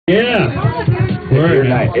Yeah.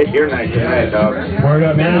 It's your night tonight, dog. Word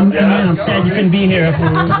up, man. I'm sad you couldn't be here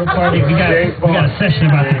for the party. We got a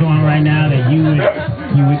session about to go on right now that you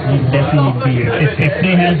definitely need to be here. If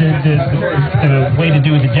they had the way to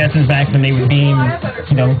do it, the Jetsons back when they would beam,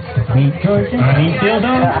 you know, meet Georgia, meet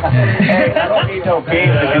Dildo. Hey, I don't need no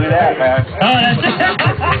beam to do that, man. Oh, that's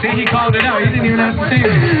it. See, he called it out. He didn't even have to say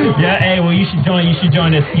it. Yeah, hey, well, you should join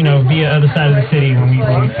us, you know, via other side of the city when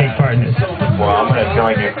we take part in this. Well, I'm gonna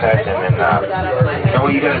join your session, and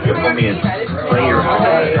what you gotta do for me is play your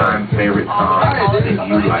all-time favorite song that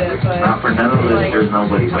you like. Not for none of this, there's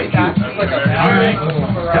nobody but you. All right.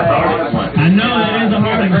 That's the hardest one. I know that is a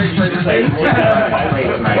hard one. Play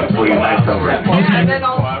tonight before your night's over. Okay.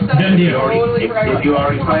 Done deal. If you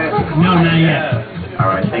already play it? No, not yet. All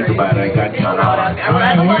right, think about it. I got you on that one. All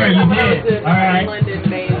right, where you did? All right.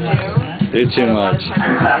 Do too much.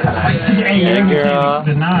 Hey, girl.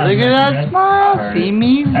 Look at that smile. See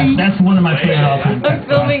me? That's one of my favorite all-time. I'm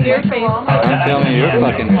filming your face. I'm filming your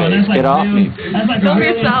fucking face. Get off me. That's like Film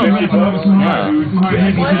yourself.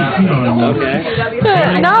 Okay.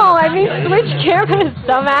 No, I mean switch cameras,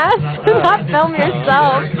 dumbass. Not film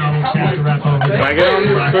yourself.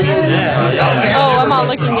 Oh, I'm all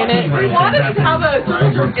looking in it.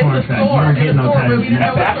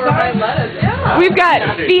 We've got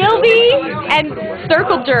Feel Me and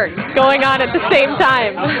Circle Jerk going on at the same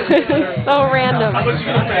time. So random. What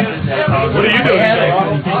are you doing?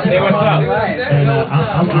 Hey, what's up? And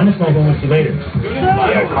I'm just going to go with you later.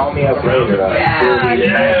 Yeah, call me up later.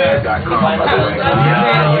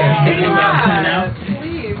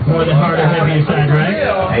 More the harder, heavier side, right?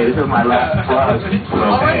 Hey, this is my last plug. So,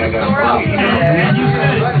 hey, I got a plug.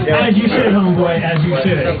 As you should, homeboy, as you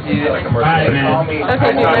should. All right, man.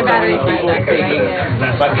 Okay, dude, my battery's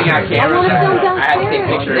not But being on camera, I had to take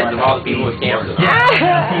pictures of all the people with cameras. Yeah,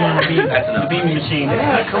 that's enough. The beaming machine.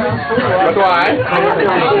 That's why.